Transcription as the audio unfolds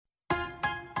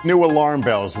New alarm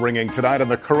bells ringing tonight on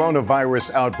the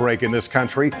coronavirus outbreak in this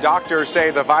country. Doctors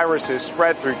say the virus is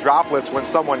spread through droplets when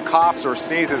someone coughs or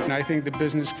sneezes. And I think the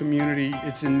business community,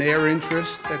 it's in their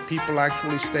interest that people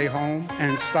actually stay home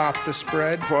and stop the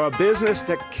spread. For a business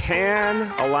that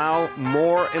can allow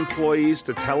more employees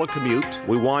to telecommute,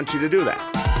 we want you to do that.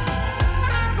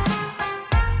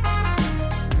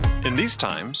 In these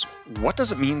times, what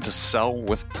does it mean to sell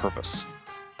with purpose?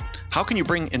 How can you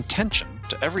bring intention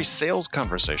to every sales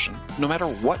conversation, no matter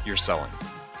what you're selling?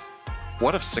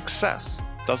 What if success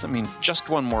doesn't mean just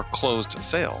one more closed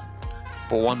sale,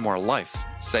 but one more life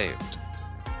saved?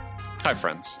 Hi,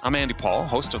 friends. I'm Andy Paul,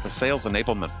 host of the Sales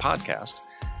Enablement Podcast,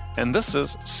 and this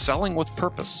is Selling with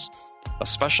Purpose, a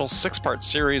special 6-part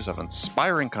series of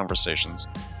inspiring conversations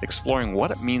exploring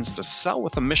what it means to sell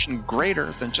with a mission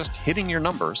greater than just hitting your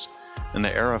numbers in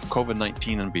the era of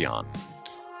COVID-19 and beyond.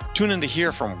 Tune in to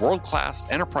hear from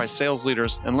world-class enterprise sales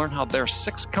leaders and learn how their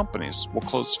 6 companies will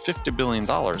close $50 billion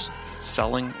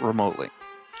selling remotely.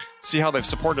 See how they've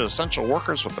supported essential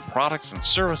workers with the products and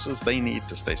services they need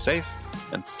to stay safe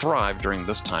and thrive during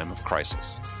this time of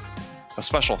crisis. A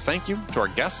special thank you to our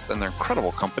guests and their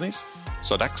incredible companies,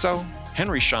 Sodexo,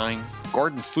 Henry Schein,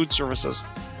 Gordon Food Services,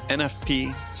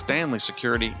 NFP, Stanley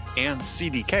Security, and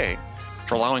CDK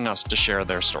for allowing us to share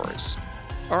their stories.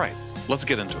 All right, let's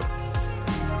get into it.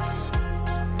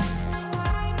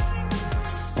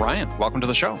 Ryan, welcome to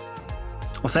the show.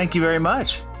 Well, thank you very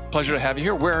much. Pleasure to have you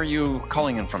here. Where are you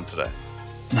calling in from today?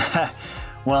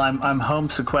 Well, I'm home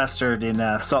sequestered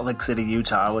in Salt Lake City,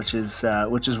 Utah, which is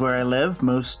where I live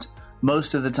most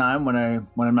of the time when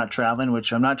I'm not traveling,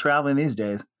 which I'm not traveling these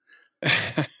days.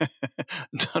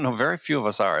 No, very few of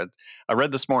us are. I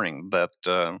read this morning that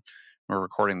we're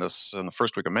recording this in the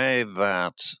first week of May,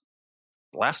 that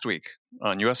last week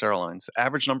on U.S. Airlines,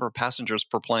 average number of passengers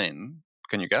per plane,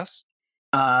 can you guess?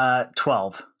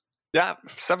 12. Yeah,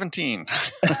 17.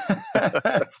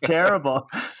 It's terrible.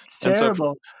 It's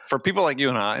terrible. So for people like you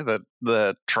and I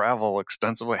that travel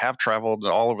extensively, have traveled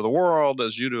all over the world,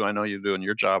 as you do, I know you do in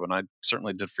your job, and I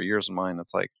certainly did for years in mine,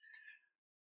 it's like,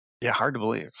 yeah, hard to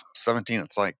believe. 17,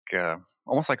 it's like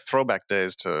almost like throwback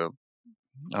days to,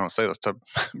 I don't want to say this, to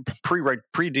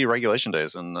pre-deregulation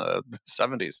days in the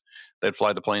 70s. They'd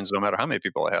fly the planes no matter how many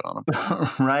people I had on them.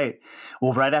 Right.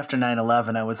 Well, right after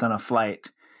 9/11, I was on a flight,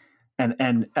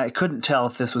 and I couldn't tell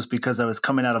if this was because I was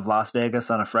coming out of Las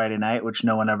Vegas on a Friday night, which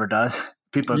no one ever does.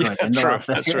 People are going into Las Vegas.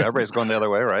 That's true. Everybody's going the other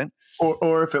way, right?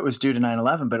 Or if it was due to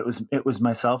 9/11, but it was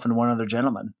myself and one other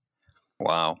gentleman.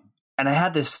 Wow. And I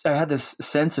had this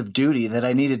sense of duty that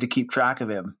I needed to keep track of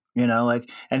him,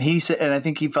 and he said, and I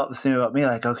think he felt the same about me,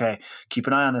 like, okay, keep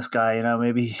an eye on this guy,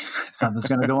 maybe something's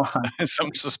going to go on.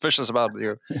 Something suspicious about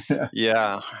you.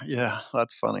 Yeah,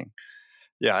 that's funny.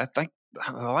 Yeah, I think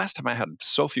the last time I had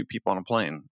so few people on a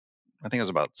plane, I think it was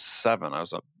about 7. I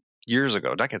was years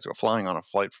ago, decades ago, flying on a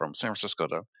flight from San Francisco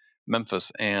to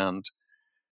Memphis, and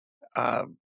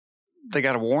they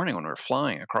got a warning when we were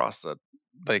flying across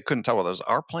they couldn't tell whether it was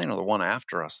our plane or the one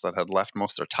after us that had left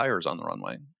most of their tires on the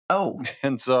runway. Oh.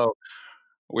 And so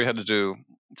we had to do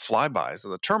flybys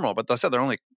of the terminal, but they said there are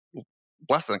only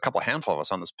less than a handful of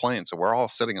us on this plane. So we're all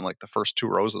sitting in like the first 2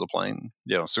 rows of the plane,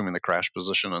 assuming the crash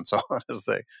position and so on as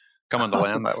they come into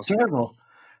land. That was terrible.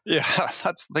 Yeah,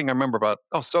 that's the thing I remember about,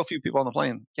 so few people on the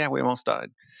plane. Yeah, we almost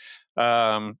died.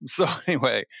 So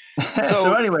anyway.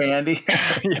 So anyway, Andy.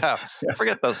 Yeah,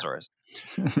 forget those stories.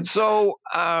 So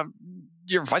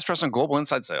you're Vice President of Global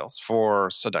Inside Sales for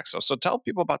Sodexo. So tell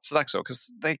people about Sodexo,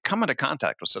 because they come into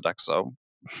contact with Sodexo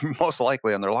most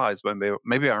likely in their lives, but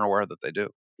maybe aren't aware that they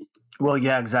do. Well,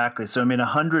 yeah, exactly. So,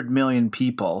 100 million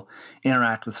people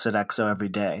interact with Sodexo every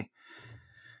day.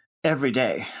 Every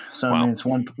day. So, wow. It's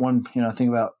one. Think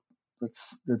about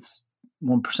that's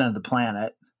 1% of the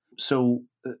planet. So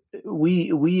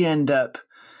we end up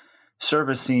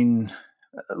servicing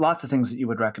lots of things that you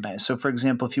would recognize. So, for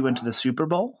example, if you went to the Super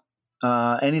Bowl,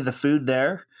 any of the food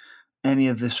there, any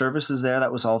of the services there,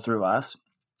 that was all through us.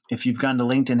 If you've gone to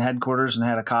LinkedIn headquarters and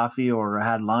had a coffee or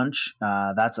had lunch,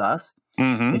 that's us.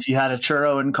 Mm-hmm. If you had a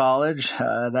churro in college,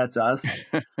 that's us.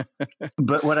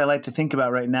 But what I like to think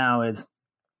about right now is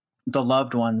the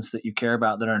loved ones that you care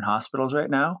about that are in hospitals right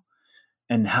now,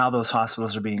 and how those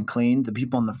hospitals are being cleaned, the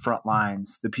people on the front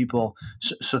lines, the people.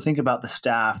 So think about the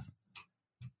staff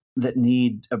that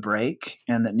need a break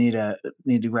and that need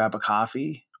to grab a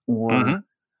coffee, or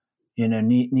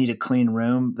need a clean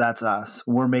room. That's us.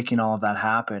 We're making all of that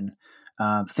happen.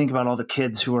 Think about all the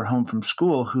kids who are home from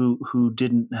school who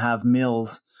didn't have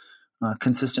meals,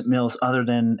 consistent meals other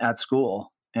than at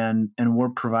school, and we're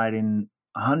providing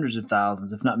hundreds of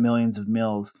thousands, if not millions, of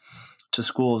meals to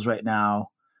schools right now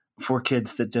for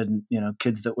kids that didn't,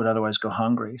 kids that would otherwise go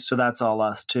hungry. So that's all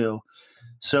us too.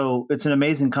 So it's an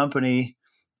amazing company.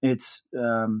 It's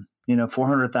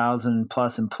 400,000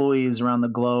 plus employees around the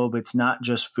globe. It's not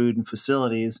just food and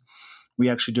facilities. We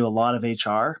actually do a lot of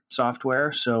HR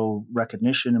software, so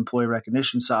employee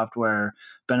recognition software,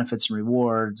 benefits and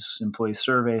rewards, employee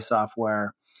survey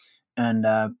software. And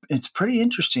it's pretty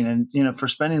interesting. And, for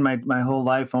spending my whole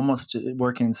life almost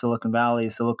working in Silicon Valley,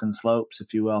 Silicon Slopes,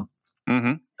 if you will,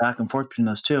 back and forth between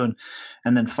those two.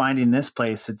 And then finding this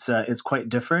place, it's quite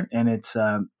different. And it's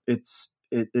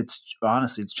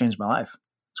honestly, it's changed my life.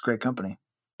 It's a great company.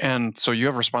 And so you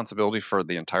have responsibility for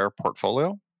the entire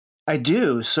portfolio? I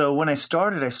do. So when I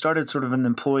started sort of in the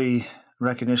employee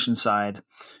recognition side,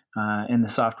 in the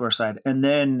software side. And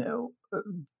then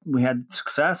we had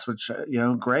success, which,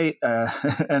 great.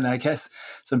 And I guess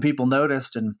some people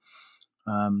noticed, and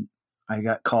I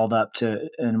got called up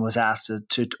and was asked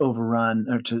to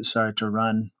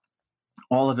run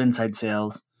all of inside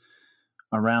sales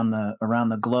around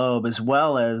the globe, as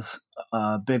well as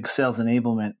a big sales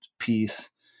enablement piece,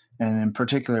 and in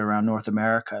particular around North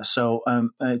America. So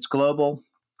it's global.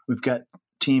 We've got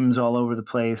teams all over the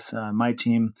place. My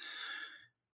team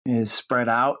is spread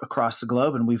out across the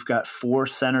globe, and we've got 4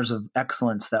 centers of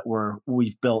excellence that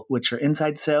we've built, which are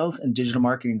inside sales and digital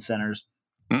marketing centers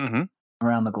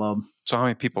around the globe. So how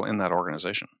many people in that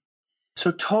organization? So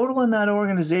total in that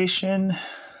organization,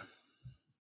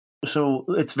 so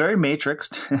it's very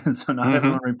matrixed. So not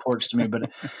everyone reports to me,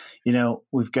 but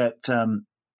we've got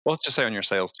well, let's just say on your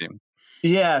sales team.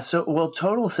 Yeah. So,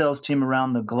 total sales team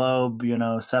around the globe,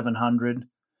 700.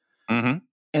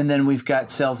 And then we've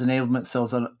got sales enablement,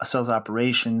 sales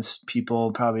operations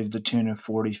people, probably to the tune of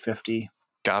 40, 50.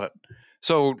 Got it.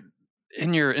 So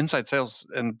in your inside sales,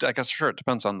 and I guess sure it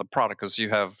depends on the product, because you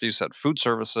said food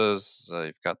services,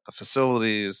 you've got the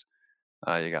facilities,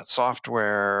 you got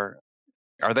software.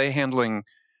 Are they handling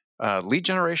lead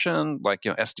generation, like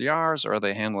SDRs, or are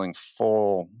they handling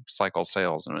full cycle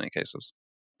sales in many cases?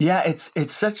 Yeah,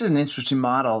 it's such an interesting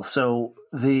model. So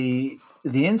the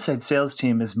inside sales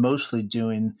team is mostly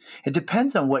doing. It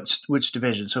depends on which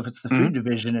division. So if it's the food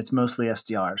division, it's mostly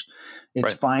SDRs.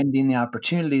 It's finding the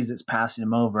opportunities. It's passing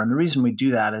them over. And the reason we do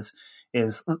that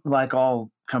is like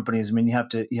all companies. I mean, you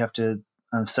have to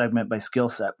segment by skill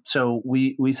set. So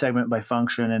we segment by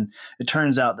function, and it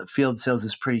turns out that field sales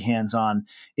is pretty hands-on.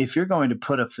 If you're going to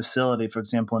put a facility, for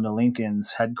example, into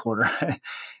LinkedIn's headquarters,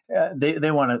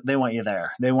 they want you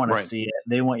there. They want to see it.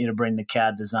 They want you to bring the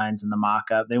CAD designs and the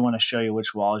mock-up. They want to show you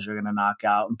which walls you're going to knock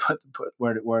out and put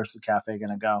where's the cafe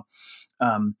going to go.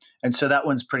 And so that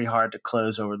one's pretty hard to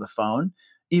close over the phone.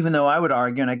 Even though I would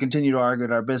argue, and I continue to argue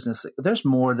at our business, there's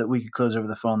more that we could close over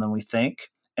the phone than we think.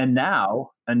 And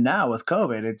now with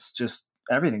COVID, it's just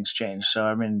everything's changed. So,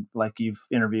 I mean, like you've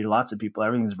interviewed lots of people,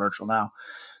 everything's virtual now.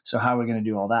 So how are we going to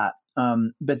do all that?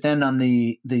 But then on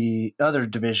the other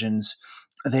divisions,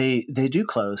 they do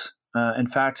close. In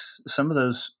fact, some of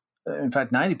those,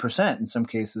 90% in some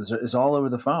cases is all over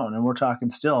the phone. And we're talking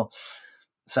still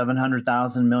 $700,000,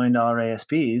 $1 million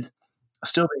ASPs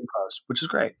still being closed, which is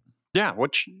great. Yeah,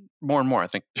 which more and more, I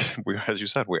think, as you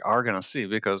said, we are going to see,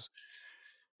 because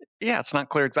it's not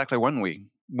clear exactly when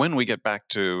we get back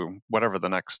to whatever the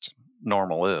next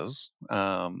normal is.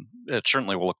 It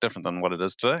certainly will look different than what it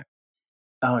is today.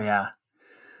 Oh yeah,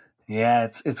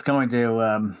 it's going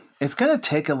to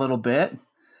take a little bit.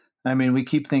 I mean, we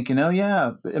keep thinking, oh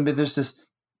yeah, but there's this.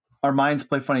 Our minds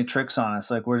play funny tricks on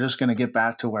us, like we're just going to get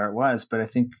back to where it was. But I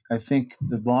think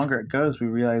the longer it goes, we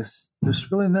realize there's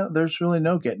really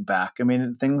no getting back. I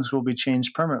mean, things will be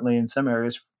changed permanently in some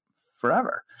areas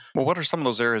forever. Well, what are some of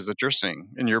those areas that you're seeing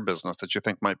in your business that you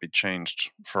think might be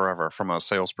changed forever from a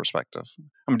sales perspective?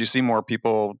 I mean, do you see more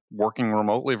people working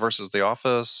remotely versus the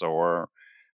office, or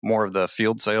more of the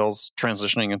field sales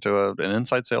transitioning into an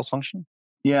inside sales function?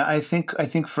 Yeah, I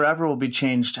think forever will be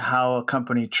changed how a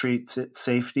company treats its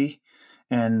safety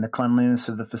and the cleanliness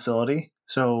of the facility.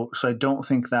 So I don't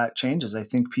think that changes. I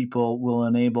think people will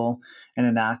enable and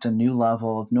enact a new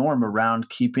level of norm around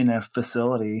keeping a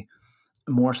facility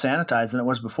more sanitized than it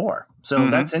was before. So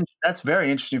that's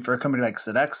very interesting for a company like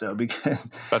Sodexo,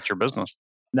 because that's your business.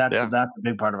 That's a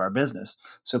big part of our business.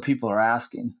 So people are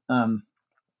asking.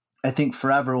 I think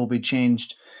forever will be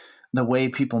changed the way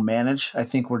people manage. I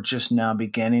think we're just now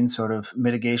beginning sort of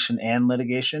mitigation and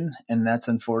litigation, and that's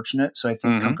unfortunate. So I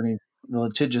think companies, the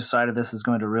litigious side of this is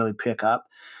going to really pick up.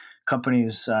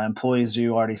 Companies, employees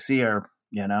you already see are,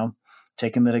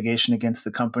 taking litigation against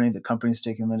the company's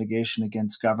taking litigation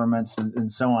against governments and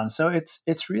so on. So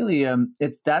it's really,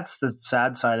 that's the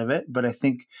sad side of it. But I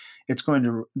think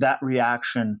that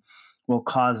reaction will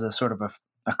cause a sort of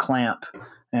a clamp,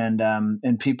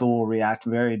 and people will react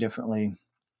very differently.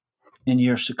 In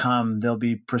years to come, there'll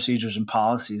be procedures and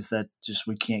policies that just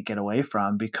we can't get away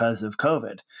from because of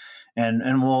COVID.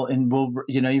 And we'll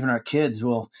even our kids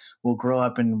will grow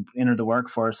up and enter the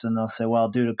workforce, and they'll say, well,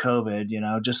 due to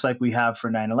COVID, just like we have for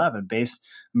 9/11.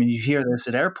 You hear this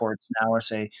at airports now, or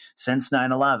say since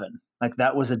 9/11, like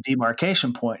that was a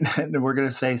demarcation point, and we're going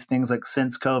to say things like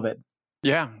since COVID.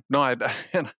 Yeah, no,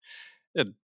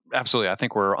 absolutely. I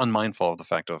think we're unmindful of the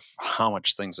fact of how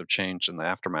much things have changed in the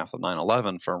aftermath of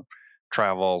 9/11 for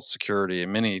travel, security,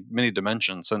 many, many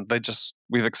dimensions. And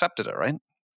we've accepted it, right?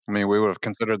 I mean, we would have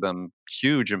considered them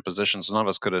huge impositions. None of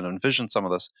us could have envisioned some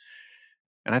of this.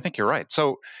 And I think you're right.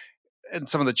 So, and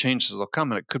some of the changes will come,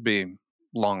 and it could be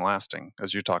long lasting,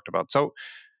 as you talked about. So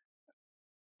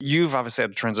you've obviously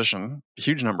had to transition a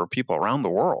huge number of people around the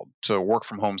world to work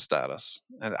from home status.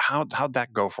 And how'd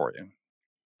that go for you?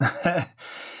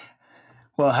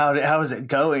 Well, how is it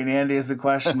going, Andy, is the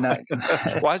question. Well,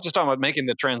 I was just talking about making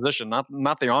the transition,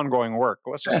 not the ongoing work.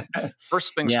 Let's just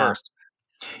first things first.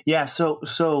 Yeah.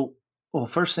 So, well,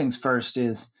 first things first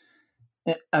is,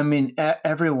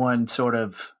 everyone sort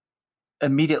of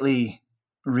immediately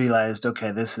realized,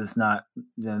 okay, this is not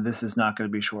going to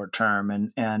be short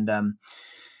term.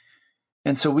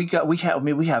 And so we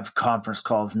have conference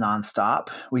calls nonstop.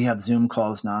 We have Zoom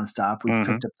calls nonstop. We've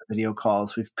picked up the video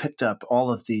calls. We've picked up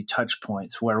all of the touch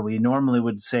points where we normally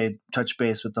would say touch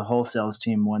base with the whole sales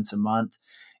team once a month.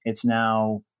 It's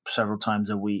now several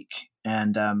times a week.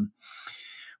 And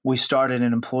we started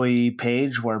an employee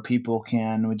page where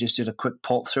we just did a quick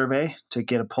pulse survey to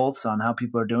get a pulse on how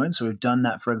people are doing. So we've done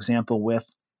that, for example, with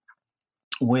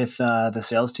the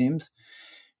sales teams.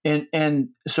 And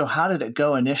so how did it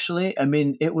go initially?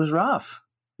 It was rough.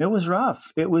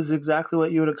 It was exactly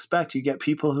what you would expect. You get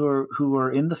people who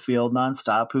are in the field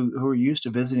nonstop, who are used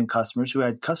to visiting customers, who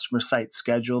had customer sites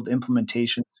scheduled,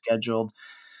 implementation scheduled,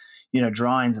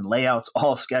 drawings and layouts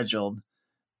all scheduled,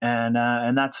 and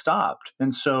that stopped.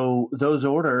 And so those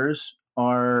orders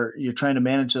you're trying to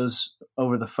manage those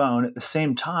over the phone. At the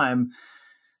same time,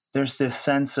 there's this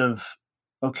sense of,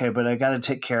 okay, but I got to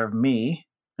take care of me.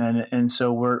 And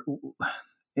so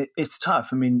it's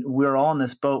tough. We're all in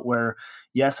this boat where,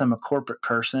 yes, I'm a corporate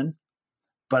person,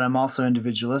 but I'm also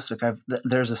individualistic.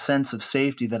 There's a sense of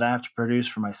safety that I have to produce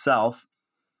for myself.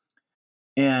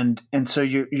 And so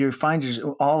you find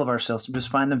all of our sales just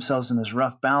find themselves in this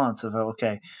rough balance of,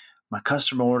 okay, my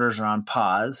customer orders are on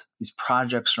pause. These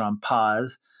projects are on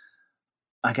pause.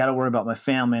 I got to worry about my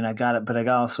family, and but I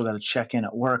also got to check in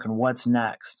at work, and what's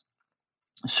next?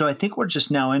 So I think we're just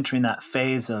now entering that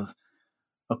phase of,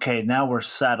 okay, now we're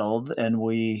settled,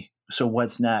 so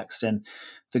what's next? And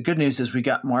the good news is we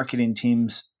got marketing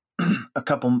teams a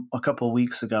couple of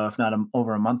weeks ago, if not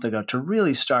over a month ago, to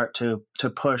really start to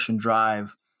push and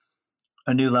drive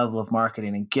a new level of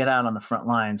marketing and get out on the front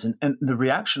lines. And the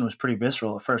reaction was pretty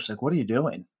visceral at first. Like, what are you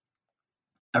doing?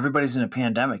 Everybody's in a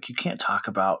pandemic. You can't talk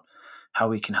about how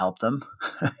we can help them.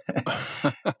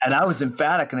 And I was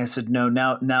emphatic, and I said, no,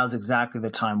 now's exactly the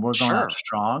time. We're going out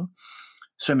strong.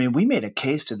 So, we made a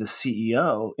case to the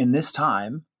CEO in this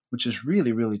time, which is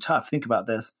really, really tough. Think about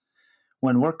this.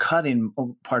 When we're cutting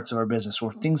parts of our business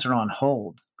where things are on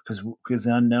hold because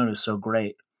the unknown is so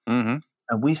great. Mm-hmm.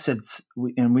 And we said,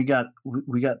 we got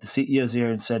the CEO's ear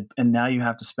and said, and now you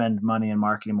have to spend money in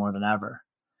marketing more than ever.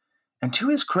 And to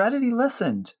his credit, he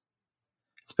listened.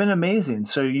 It's been amazing.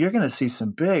 So you're going to see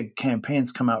some big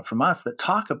campaigns come out from us that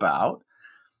talk about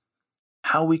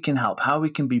how we can help, how we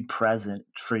can be present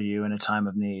for you in a time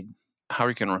of need. How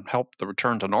we can help the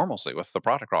return to normalcy with the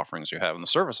product offerings you have and the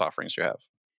service offerings you have.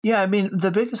 Yeah,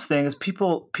 the biggest thing is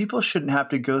people shouldn't have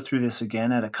to go through this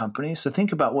again at a company. So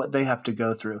think about what they have to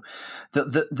go through.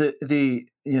 The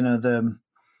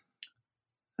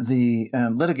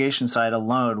litigation side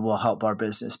alone will help our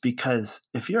business, because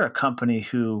if you're a company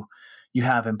who you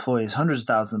have employees, hundreds of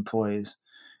thousands of employees,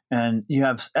 and you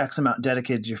have X amount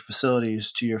dedicated to your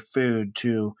facilities, to your food,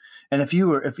 and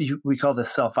we call this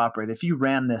self-operated. If you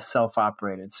ran this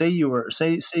self-operated, say you were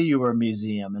a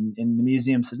museum, and the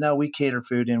museum said, no, we cater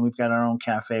food in, we've got our own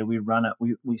cafe, we run it,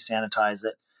 we sanitize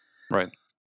it. Right.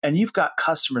 And you've got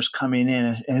customers coming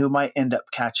in and who might end up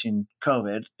catching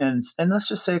COVID. And let's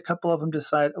just say a couple of them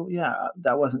decide, oh yeah,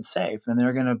 that wasn't safe, and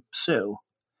they're going to sue.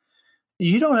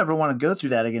 You don't ever want to go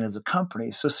through that again as a company.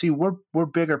 So see, we're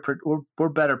better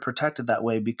protected that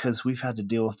way because we've had to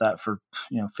deal with that for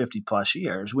 50 plus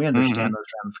years. We understand those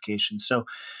ramifications.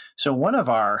 So one of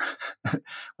our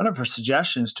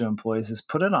suggestions to employees is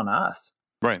put it on us.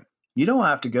 Right. You don't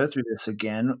have to go through this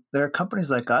again. There are companies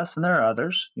like us, and there are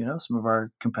others, some of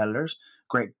our competitors,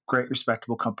 great,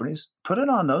 respectable companies. Put it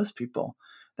on those people.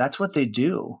 That's what they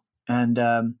do. And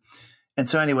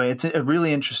so anyway, it's a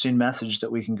really interesting message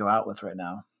that we can go out with right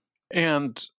now.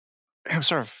 And I'm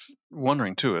sort of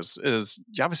wondering too, is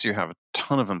obviously you have a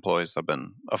ton of employees that have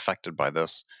been affected by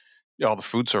this, all the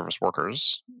food service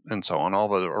workers and so on, all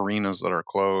the arenas that are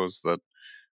closed, that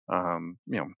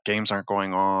games aren't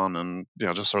going on, and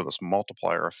just sort of this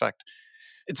multiplier effect.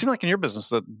 It seemed like in your business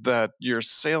that your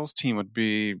sales team would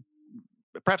be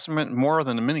perhaps more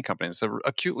than in many companies, they're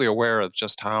acutely aware of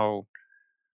just how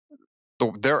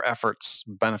their efforts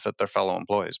benefit their fellow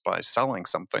employees by selling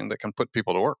something that can put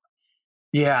people to work.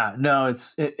 Yeah, no,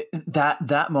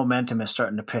 that momentum is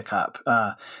starting to pick up.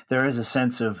 There is a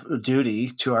sense of duty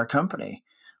to our company.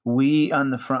 We,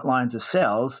 on the front lines of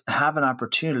sales, have an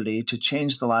opportunity to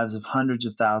change the lives of hundreds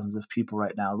of thousands of people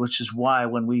right now, which is why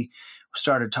when we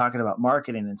started talking about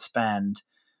marketing and spend,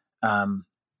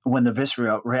 when the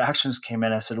visceral reactions came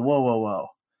in, I said, whoa,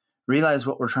 realize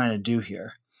what we're trying to do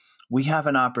here. We have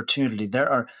an opportunity. There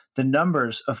are the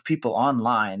numbers of people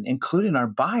online, including our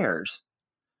buyers,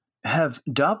 have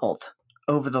doubled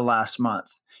over the last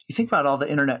month. You think about all the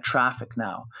internet traffic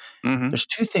now. Mm-hmm. There's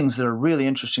two things that are really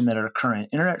interesting that are occurring.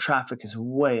 Internet traffic is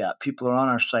way up. People are on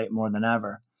our site more than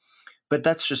ever. But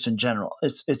that's just in general.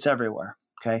 It's everywhere.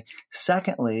 Okay.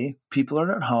 Secondly, people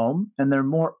are at home and they're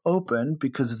more open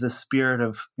because of the spirit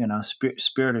of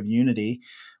unity.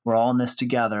 We're all in this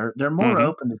together. They're more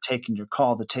open to taking your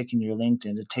call, to taking your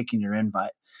LinkedIn, to taking your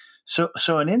invite.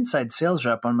 So an inside sales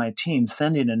rep on my team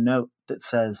sending a note that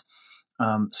says,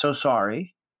 so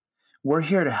sorry, we're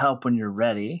here to help when you're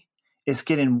ready, is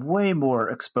getting way more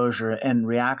exposure and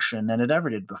reaction than it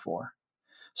ever did before.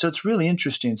 So it's really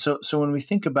interesting. So when we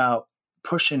think about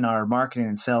pushing our marketing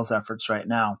and sales efforts right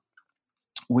now,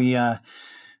 we're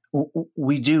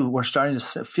starting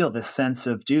to feel this sense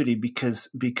of duty because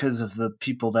of the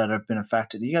people that have been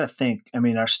affected. You got to think, our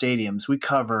stadiums, we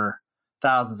cover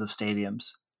thousands of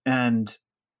stadiums, and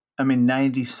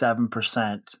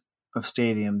 97% of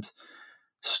stadiums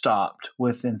stopped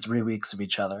within 3 weeks of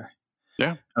each other.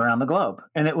 Yeah, around the globe.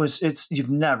 And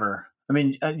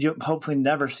you'll hopefully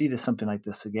never see something like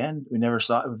this again. We've never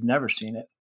seen it.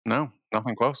 No,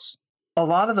 nothing close. A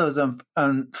lot of those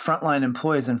frontline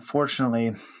employees,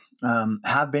 unfortunately,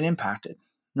 have been impacted.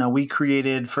 Now,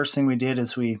 first thing we did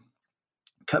is we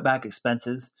cut back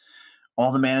expenses.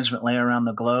 All the management layer around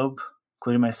the globe,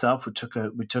 including myself, we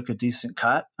took a decent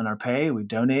cut on our pay. We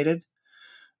donated.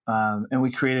 And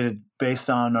we created, based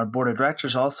on our board of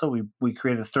directors also, we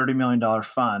created a $30 million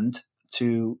fund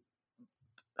to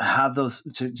have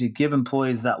to give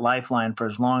employees that lifeline for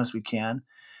as long as we can.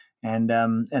 And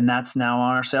that's now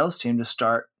on our sales team to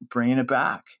start bringing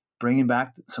back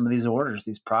some of these orders,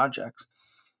 these projects.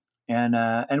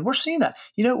 And we're seeing that.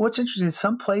 What's interesting is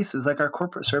some places like our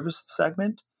corporate services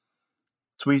segment.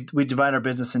 So we divide our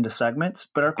business into segments,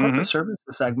 but our corporate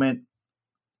services segment,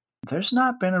 there's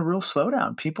not been a real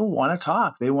slowdown. People want to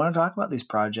talk. They want to talk about these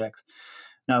projects.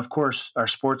 Now, of course, our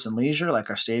sports and leisure, like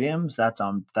our stadiums, that's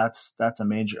a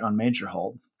major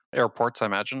hold. Airports, I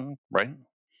imagine, right?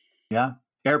 Yeah,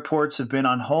 airports have been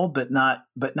on hold, but not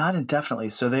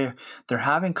indefinitely. So they're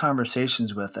having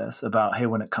conversations with us about, hey,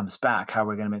 when it comes back, how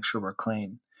we're going to make sure we're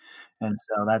clean. And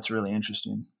so that's really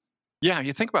interesting. Yeah,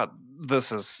 you think about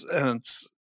this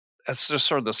it's just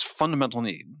sort of this fundamental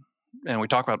need. And we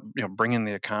talk about bringing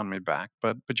the economy back,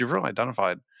 but you've really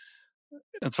identified.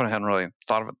 That's what I hadn't really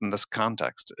thought of it in this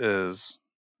context. Is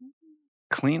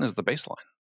clean is the baseline.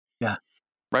 Yeah,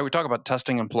 right. We talk about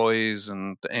testing employees,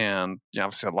 and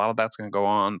obviously a lot of that's going to go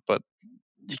on, but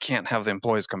you can't have the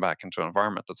employees come back into an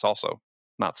environment that's also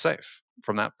not safe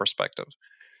from that perspective.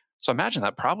 So imagine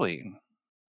that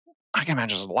I can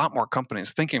imagine there's a lot more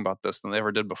companies thinking about this than they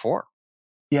ever did before.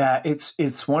 Yeah,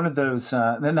 it's one of those,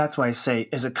 and that's why I say,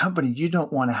 as a company, you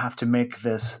don't want to have to make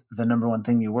this the number one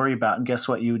thing you worry about. And guess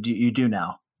what? You do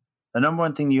now. The number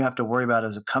one thing you have to worry about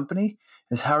as a company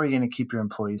is how are you going to keep your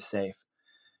employees safe?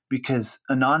 Because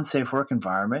a non-safe work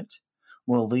environment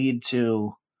will lead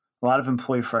to a lot of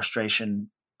employee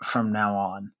frustration from now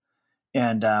on.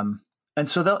 And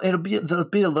so there'll be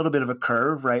a little bit of a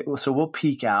curve, right? So we'll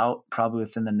peak out probably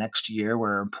within the next year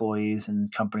where employees and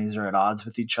companies are at odds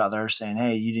with each other saying,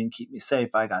 hey, you didn't keep me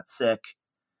safe. I got sick.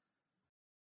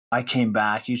 I came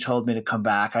back. You told me to come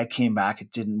back. I came back.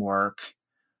 It didn't work.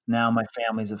 Now my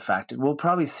family's affected. We'll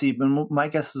probably see, my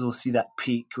guess is we'll see that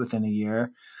peak within a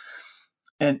year.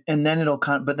 And then it'll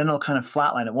kind of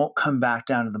flatline. It won't come back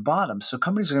down to the bottom. So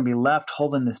companies are going to be left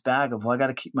holding this bag of, well, I got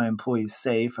to keep my employees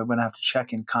safe. I'm going to have to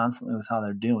check in constantly with how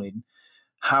they're doing.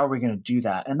 How are we going to do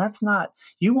that? And that's not,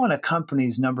 you want a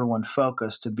company's number one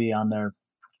focus to be on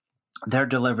their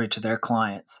delivery to their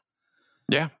clients.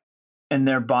 Yeah. And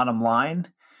their bottom line.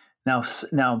 Now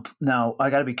I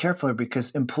got to be careful here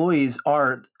because employees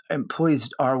are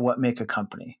what make a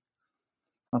company.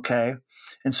 Okay.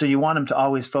 And so you want them to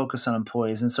always focus on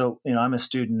employees. And so, I'm a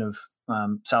student of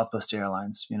Southwest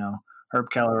Airlines, Herb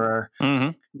Kelleher,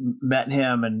 met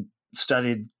him and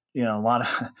studied, a lot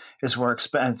of his work,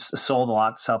 sold a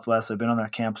lot to Southwest. I've been on their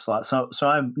campus a lot. So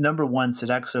I'm number one,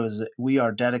 Sodexo is that we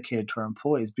are dedicated to our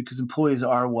employees because employees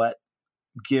are what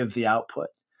give the output.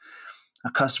 A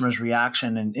customer's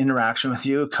reaction and interaction with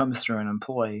you comes through an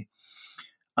employee.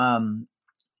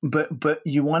 But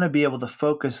you want to be able to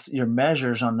focus your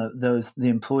measures on the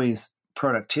employee's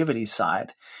productivity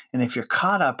side. And if you're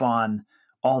caught up on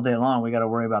all day long, we got to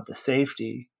worry about the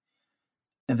safety,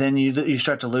 and then you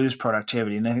start to lose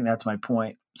productivity. And I think that's my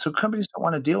point. So companies don't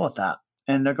want to deal with that,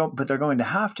 and they're going to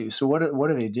have to. So what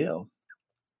do they do?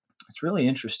 It's really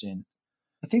interesting.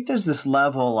 I think there's this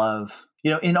level of,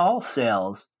 in all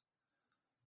sales.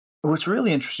 What's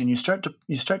really interesting, you start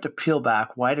to peel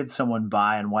back. Why did someone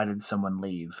buy and why did someone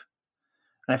leave?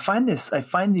 And I find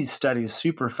these studies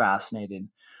super fascinating,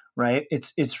 right?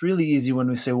 It's really easy when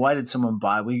we say, why did someone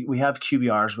buy? We have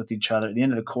QBRs with each other. At the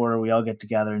end of the quarter, we all get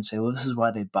together and say, well, this is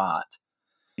why they bought.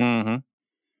 Mm-hmm.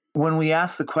 When we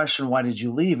ask the question, why did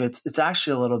you leave? It's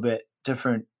actually a little bit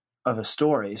different of a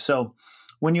story. So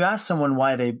when you ask someone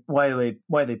why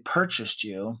they purchased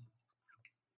you,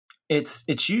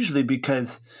 it's usually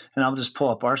because, and I'll just pull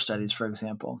up our studies, for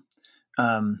example.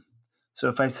 So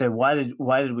if I say, why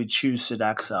did we choose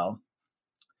Sodexo?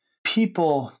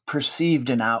 People perceived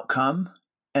an outcome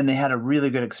and they had a really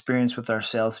good experience with our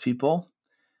salespeople.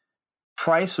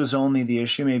 Price was only the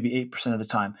issue, maybe 8% of the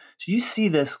time. So you see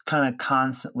this kind of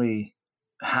constantly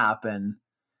happen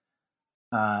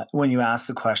when you ask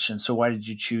the question, so why did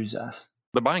you choose us?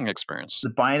 The buying experience. The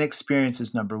buying experience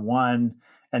is number one.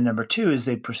 And number two is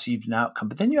they perceived an outcome.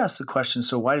 But then you ask the question,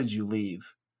 so why did you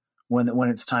leave when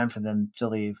it's time for them to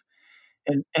leave?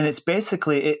 And it's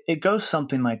basically, it goes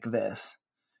something like this.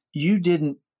 You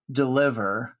didn't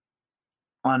deliver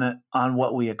on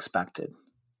what we expected.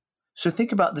 So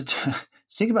think about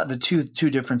the two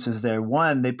differences there.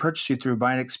 One, they purchased you through a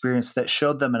buying experience that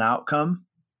showed them an outcome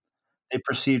they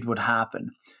perceived would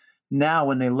happen. Now,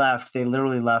 when they left, they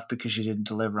literally left because you didn't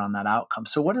deliver on that outcome.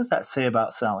 So what does that say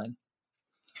about selling?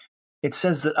 It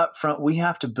says that up front, we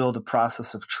have to build a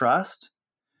process of trust.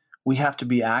 We have to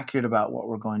be accurate about what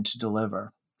we're going to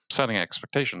deliver. Setting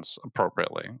expectations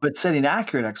appropriately. But setting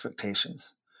accurate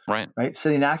expectations. Right.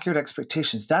 Setting accurate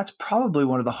expectations. That's probably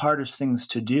one of the hardest things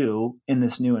to do in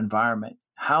this new environment.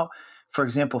 For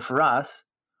example, for us,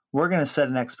 we're going to set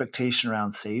an expectation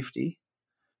around safety,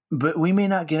 but we may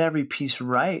not get every piece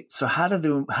right. So how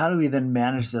do we then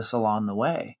manage this along the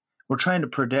way? We're trying to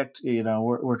predict,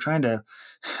 we're trying to,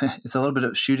 it's a little bit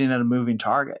of shooting at a moving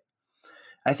target.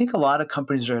 I think a lot of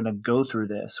companies are going to go through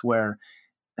this where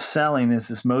selling is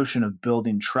this motion of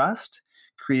building trust,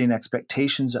 creating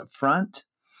expectations up front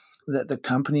that the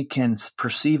company can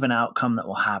perceive an outcome that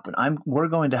will happen. We're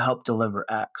going to help deliver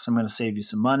X. I'm going to save you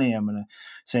some money. I'm going to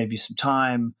save you some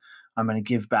time. I'm going to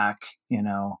give back,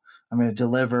 I'm going to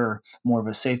deliver more of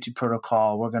a safety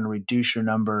protocol. We're going to reduce your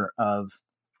number of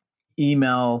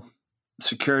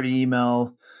security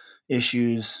email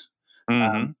issues,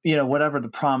 whatever the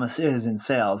promise is in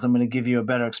sales. I'm going to give you a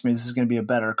better experience. This is going to be a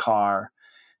better car.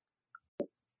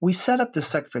 We set up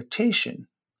this expectation.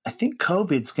 I think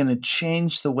COVID's going to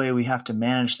change the way we have to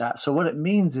manage that. So what it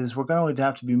means is we're going to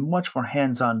have to be much more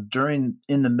hands-on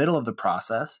in the middle of the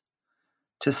process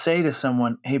to say to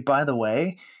someone, hey, by the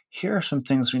way, here are some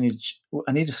things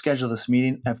I need to schedule this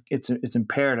meeting. It's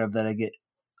imperative that I get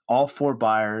all 4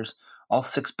 buyers, all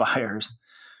 6 buyers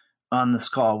on this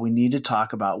call. We need to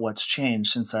talk about what's changed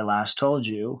since I last told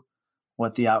you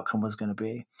what the outcome was going to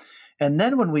be. And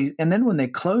then when they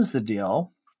close the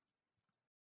deal,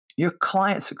 your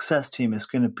client success team is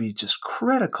going to be just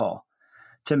critical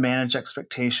to manage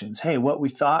expectations. Hey, what we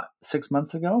thought 6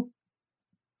 months ago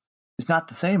is not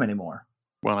the same anymore.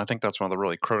 Well, I think that's one of the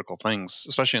really critical things,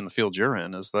 especially in the field you're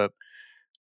in, is that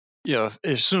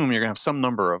assume you're going to have some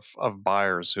number of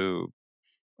buyers who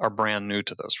are brand new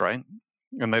to this, right?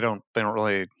 And they don't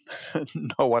really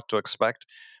know what to expect.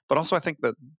 But also I think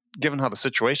that given how the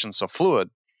situation's so fluid,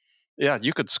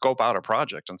 you could scope out a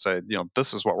project and say,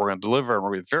 this is what we're going to deliver, and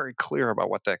we're going to be very clear about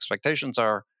what the expectations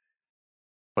are,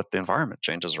 but the environment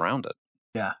changes around it.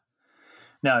 Yeah.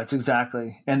 No, it's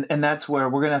exactly. And that's where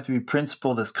we're going to have to be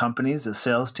principled as companies, as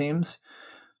sales teams,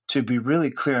 to be really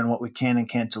clear on what we can and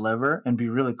can't deliver and be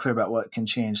really clear about what can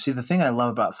change. See, the thing I love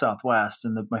about Southwest,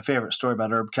 and my favorite story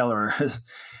about Herb Kelleher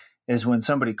is when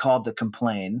somebody called to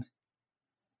complain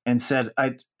and said,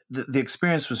 the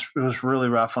experience was really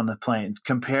rough on the plane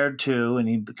compared to, and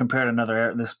he compared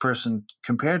this person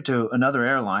compared to another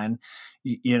airline,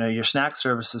 your snack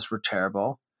services were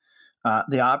terrible.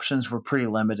 The options were pretty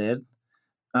limited.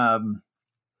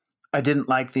 I didn't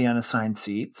like the unassigned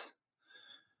seats.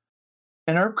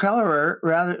 And Herb Kelleher,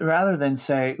 rather than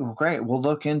say, well, great, we'll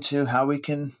look into how we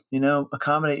can,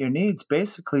 accommodate your needs,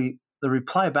 basically the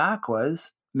reply back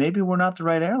was, maybe we're not the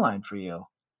right airline for you.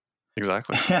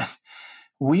 Exactly. And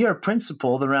we are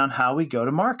principled around how we go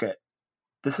to market.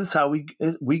 This is how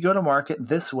we go to market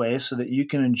this way so that you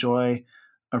can enjoy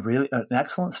an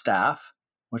excellent staff,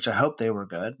 which I hope they were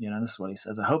good. This is what he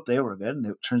says. I hope they were good. And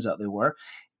it turns out they were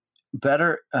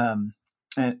better, and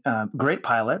great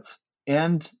pilots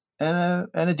and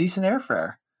a decent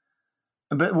airfare.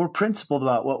 But we're principled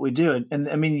about what we do. And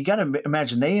I mean, you got to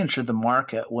imagine they entered the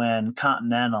market when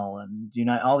Continental and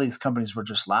United, all these companies were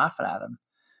just laughing at them.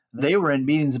 They were in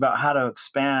meetings about how to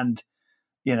expand,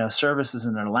 services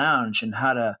in their lounge and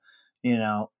how to,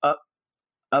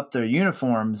 up their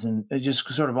uniforms and just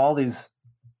sort of all these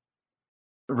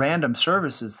random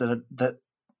services that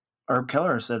Herb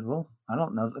Kelleher said, well, I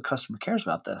don't know that the customer cares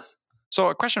about this. So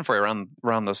a question for you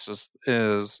around this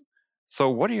is so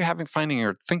what are you finding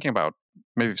or thinking about?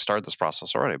 Maybe you've started this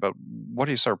process already, but what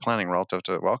are you sort of planning relative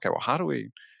to, how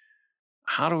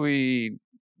do we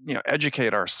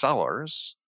educate our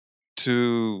sellers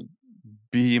to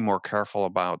be more careful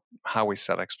about how we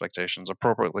set expectations,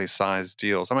 appropriately sized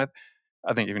deals? I mean,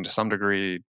 I think even to some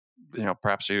degree,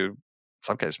 perhaps you, in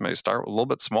some cases, maybe start with a little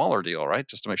bit smaller deal, right?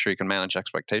 Just to make sure you can manage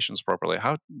expectations appropriately.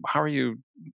 How are you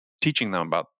teaching them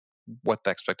about what the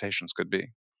expectations could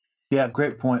be? Yeah,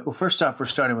 great point. Well, first off, we're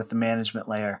starting with the management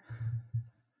layer.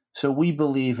 So we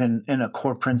believe in a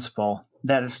core principle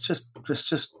that is just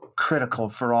critical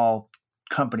for all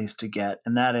companies to get,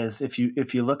 and that is if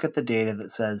you look at the data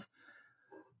that says,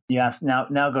 you ask now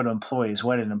go to employees,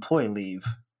 why did an employee leave,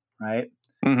 right?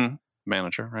 Mm-hmm.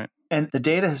 Manager, right? And the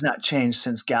data has not changed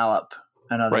since Gallup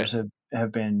and others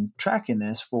have been tracking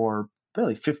this for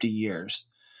really 50 years,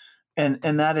 and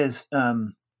that is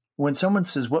when someone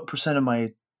says, what percent of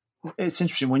my, it's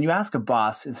interesting when you ask a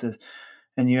boss, it says,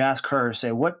 and you ask her,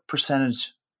 say, what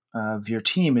percentage of your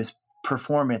team is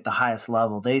performing at the highest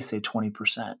level? They say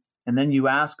 20%. And then you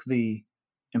ask the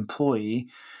employee,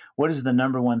 what is the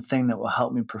number one thing that will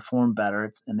help me perform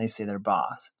better? And they say their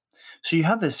boss. So you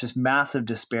have this just massive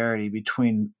disparity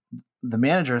between the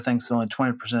manager thinks only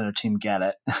 20% of their team get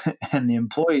it, and the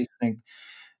employees think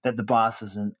that the boss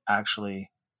isn't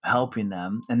actually helping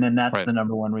them. And then that's the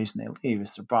number one reason they leave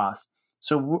is their boss.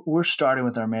 So we're starting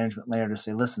with our management layer to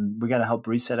say, listen, we got to help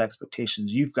reset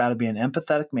expectations. You've got to be an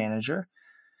empathetic manager.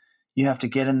 You have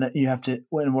to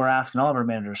when we're asking all of our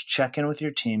managers, check in with your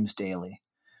teams daily.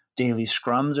 Daily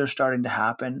scrums are starting to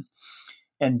happen.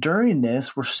 And during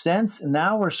this,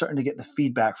 now we're starting to get the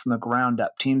feedback from the ground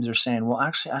up. Teams are saying, well,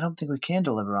 actually, I don't think we can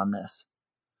deliver on this.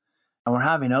 And we're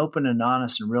having open and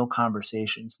honest and real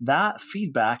conversations. That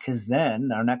feedback is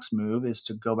then, our next move is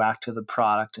to go back to the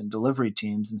product and delivery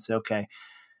teams and say, okay,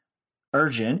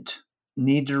 urgent,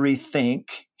 need to rethink.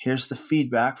 Here's the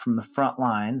feedback from the front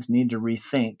lines, need to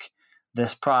rethink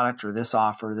this product or this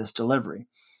offer, this delivery.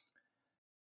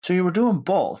 So you were doing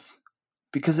both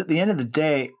because at the end of the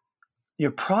day,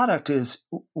 your product is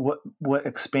what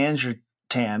expands your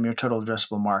TAM, your total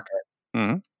addressable market.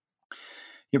 Mm-hmm.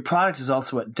 Your product is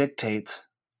also what dictates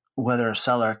whether a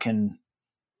seller can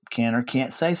or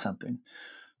can't say something.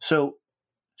 So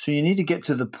you need to get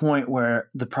to the point where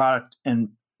the product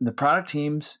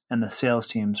teams and the sales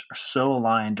teams are so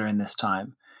aligned during this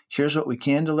time. Here's what we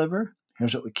can deliver.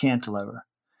 Here's what we can't deliver.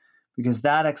 Because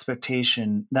that's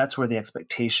where the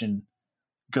expectation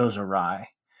goes awry.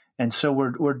 And so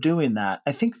we're doing that.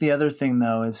 I think the other thing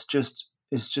though is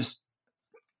just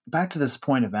back to this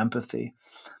point of empathy.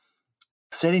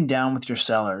 Sitting down with your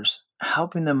sellers,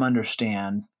 helping them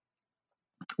understand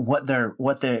what their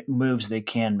moves they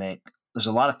can make. There's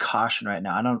a lot of caution right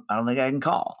now. I don't think I can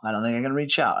call. I don't think I can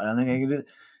reach out. I don't think I can do.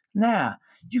 Nah,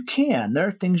 you can. There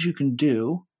are things you can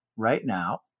do right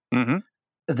now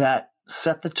that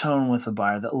set the tone with the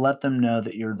buyer, that let them know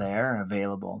that you're there and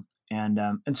available. And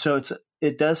so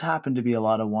it does happen to be a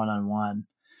lot of one-on-one.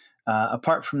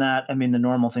 Apart from that, I mean, the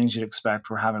normal things you'd expect.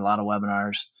 We're having a lot of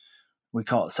webinars. We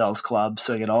call it Sales Club.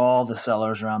 So you get all the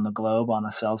sellers around the globe on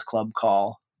a Sales Club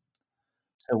call.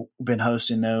 So we've been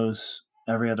hosting those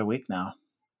every other week now.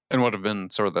 And what have been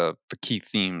sort of the key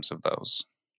themes of those?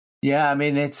 Yeah, I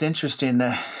mean, it's interesting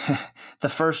that the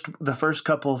first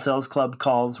couple of sales club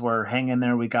calls were hang in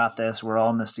there, we got this, we're all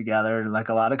in this together, like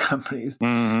a lot of companies.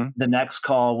 Mm-hmm. The next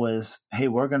call was, hey,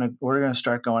 we're gonna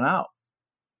start going out.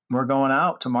 We're going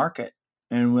out to market.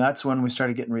 And that's when we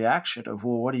started getting reaction of,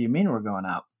 well, what do you mean we're going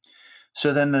out?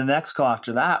 So then the next call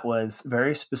after that was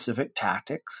very specific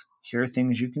tactics. Here are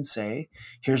things you can say.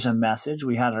 Here's a message.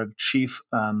 We had our chief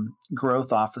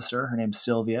growth officer. Her name's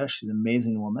Sylvia. She's an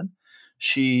amazing woman.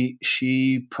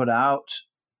 She put out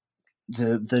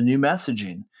the new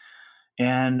messaging.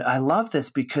 And I love this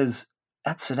because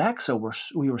at Sodexo,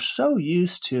 we were so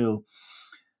used to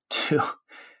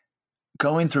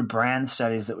going through brand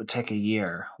studies that would take a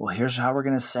year. Well, here's how we're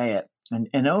going to say it.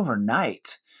 And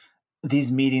overnight,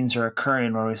 these meetings are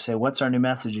occurring where we say, what's our new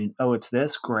messaging? Oh, it's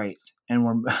this? Great. And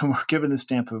we're given the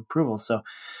stamp of approval. So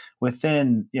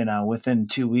within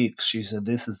 2 weeks, she said,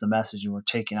 this is the messaging we're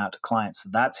taking out to clients. So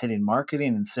that's hitting marketing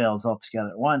and sales all together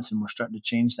at once. And we're starting to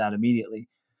change that immediately.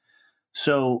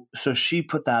 So she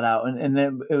put that out, and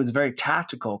then it was very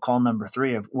tactical. Call number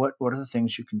 3 of what are the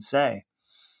things you can say.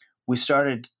 We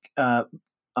started on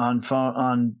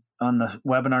the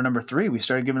webinar number 3. We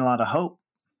started giving a lot of hope.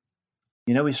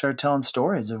 We started telling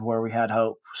stories of where we had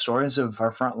hope, stories of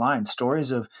our front line,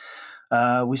 stories of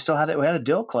we had a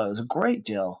deal close, a great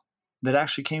deal that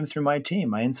actually came through my team,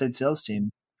 my inside sales team,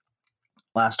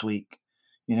 last week.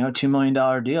 $2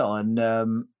 million deal,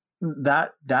 and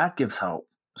that gives hope.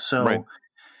 So right.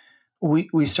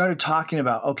 we started talking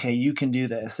about, okay, you can do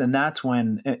this. And that's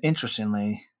when,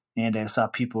 interestingly, Andy, I saw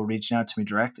people reaching out to me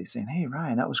directly saying, hey,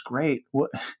 Ryan, that was great.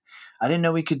 I didn't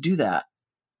know we could do that.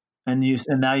 And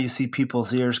now you see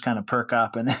people's ears kind of perk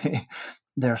up, and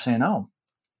they're saying, oh,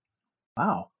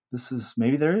 wow,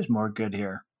 maybe there is more good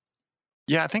here.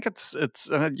 Yeah, I think it's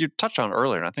and you touched on it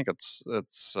earlier, and I think it's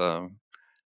the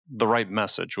right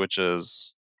message, which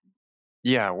is,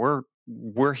 yeah,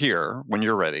 we're here when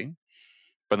you're ready.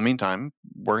 But in the meantime,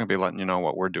 we're going to be letting you know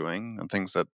what we're doing and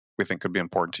things that we think could be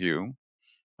important to you,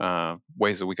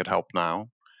 ways that we could help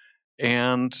now,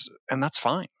 and that's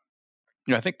fine.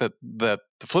 I think that the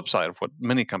flip side of what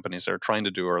many companies are trying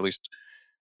to do, or at least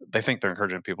they think they're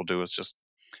encouraging people to do, is just,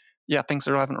 yeah, things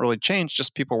that haven't really changed,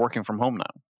 just people working from home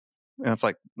now. And it's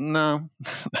like, no,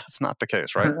 that's not the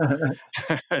case, right?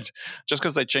 Just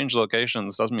because they change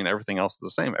locations doesn't mean everything else is the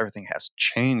same. Everything has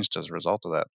changed as a result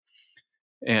of that.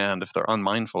 And if they're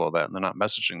unmindful of that and they're not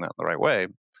messaging that the right way,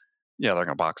 yeah, they're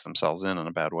going to box themselves in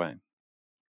a bad way.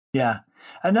 Yeah.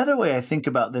 Another way I think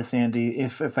about this, Andy,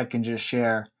 if I can just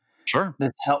share, sure,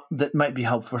 that might be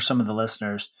helpful for some of the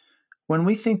listeners. When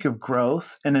we think of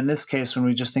growth, and in this case, when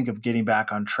we just think of getting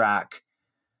back on track,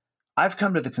 I've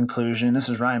come to the conclusion, this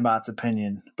is Ryan Bott's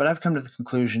opinion, but I've come to the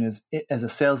conclusion as a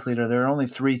sales leader, there are only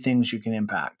 3 things you can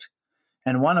impact.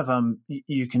 And one of them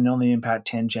you can only impact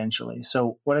tangentially.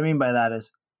 So what I mean by that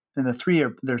is, and there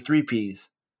are 3 P's.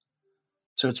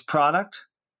 So it's product,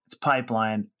 it's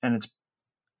pipeline, and it's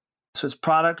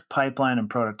product, pipeline, and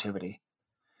productivity.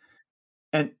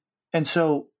 And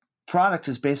so product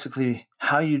is basically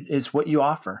is what you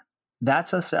offer.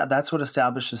 That's what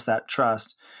establishes that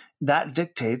trust. That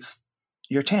dictates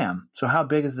your TAM. So how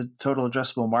big is the total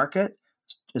addressable market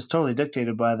is totally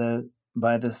dictated by the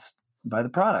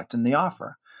product and the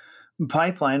offer.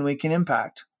 Pipeline we can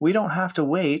impact. We don't have to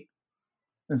wait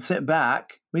and sit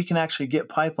back. We can actually get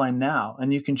pipeline now,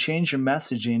 and you can change your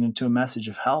messaging into a message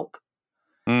of help.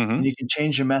 Mm-hmm. And you can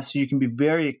change your message. You can be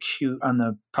very acute on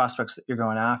the prospects that you're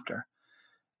going after.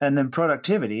 And then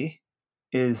productivity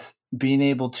is being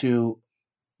able to,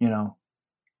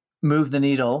 move the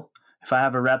needle. If I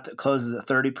have a rep that closes at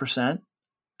 30%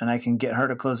 and I can get her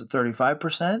to close at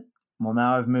 35%, well,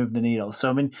 now I've moved the needle. So,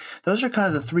 I mean, those are kind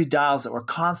of the 3 dials that we're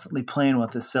constantly playing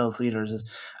with as sales leaders. Is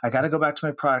I got to go back to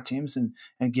my product teams and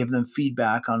give them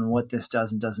feedback on what this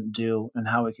does and doesn't do and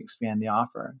how we can expand the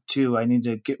offer. 2, I need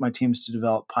to get my teams to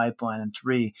develop pipeline. And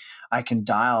 3, I can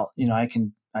dial, I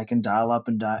can dial up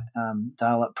and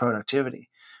dial up productivity.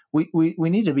 We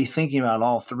need to be thinking about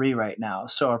all 3 right now.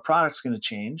 So our product's going to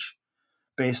change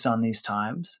based on these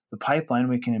times. The pipeline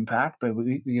we can impact, but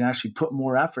we can actually put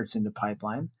more efforts into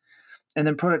pipeline. And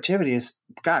then productivity is,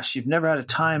 gosh, you've never had a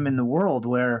time in the world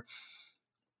where,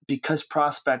 because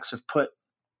prospects have put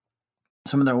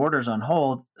some of their orders on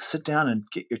hold, sit down and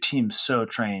get your team so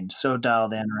trained, so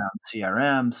dialed in around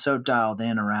CRM, so dialed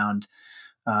in around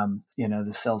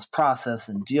the sales process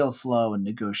and deal flow and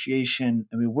negotiation.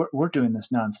 I mean, we're doing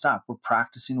this nonstop. We're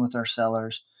practicing with our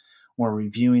sellers. We're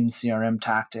reviewing CRM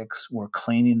tactics. We're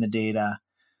cleaning the data.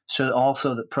 So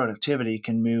also that productivity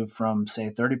can move from, say,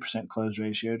 30% close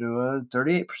ratio to a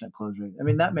 38% close rate. I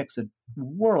mean, that makes a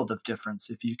world of difference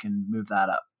if you can move that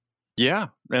up. Yeah,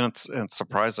 and it's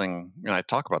surprising, and I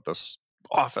talk about this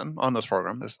often on this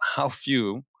program, is how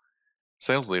few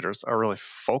sales leaders are really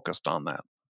focused on that.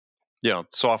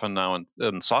 So often now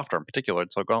in software in particular,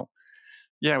 it's like, well,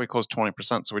 yeah, we closed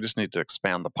 20%, so we just need to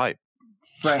expand the pipe.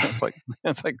 Right. It's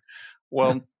like,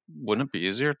 well, wouldn't it be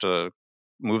easier to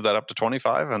move that up to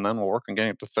 25 and then we'll work on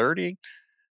getting it to 30?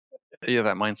 Yeah,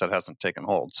 that mindset hasn't taken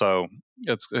hold. So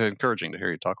it's encouraging to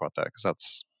hear you talk about that,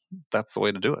 because that's the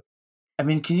way to do it. I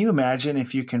mean, can you imagine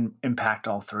if you can impact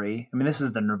all three? I mean, this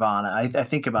is the nirvana. I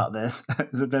think about this.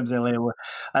 Sometimes I lay awake.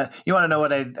 You want to know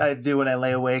what I do when I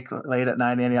lay awake late at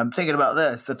night, Andy? I'm thinking about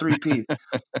this, the 3 Ps.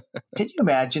 Can you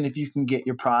imagine if you can get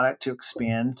your product to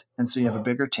expand, and so you have a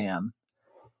bigger TAM,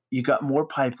 you got more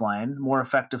pipeline, more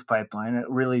effective pipeline, a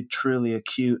really truly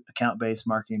acute account-based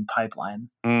marketing pipeline,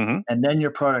 and then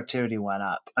your productivity went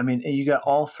up. I mean, you got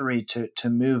all three to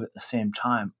move at the same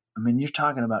time. I mean, you're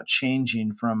talking about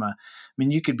changing from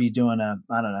you could be doing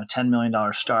 $10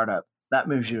 million startup. That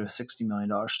moves you to a $60 million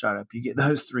startup. You get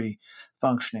those three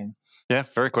functioning. Yeah,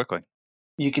 very quickly.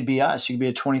 You could be us. You could be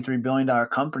a $23 billion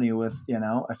company with, a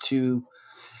 $2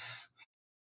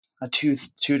 to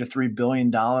 $3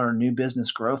 billion new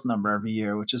business growth number every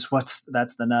year, which is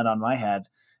that's the nut on my head.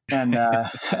 And,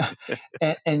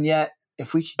 and yet,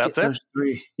 if we could get those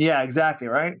three, yeah, exactly,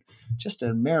 right. Just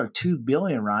a mere $2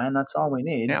 billion, Ryan. That's all we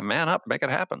need. Yeah, man up, make it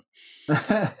happen.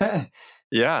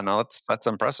 Yeah, no, that's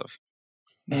impressive.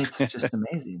 It's just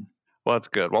amazing. Well, that's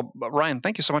good. Well, Ryan,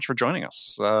 thank you so much for joining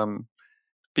us.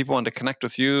 People want to connect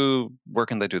with you. Where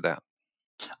can they do that?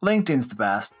 LinkedIn's the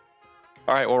best.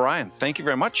 All right. Well, Ryan, thank you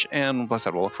very much. And like I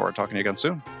said, we'll look forward to talking to you again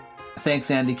soon. Thanks,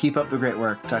 Andy. Keep up the great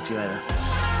work. Talk to you later.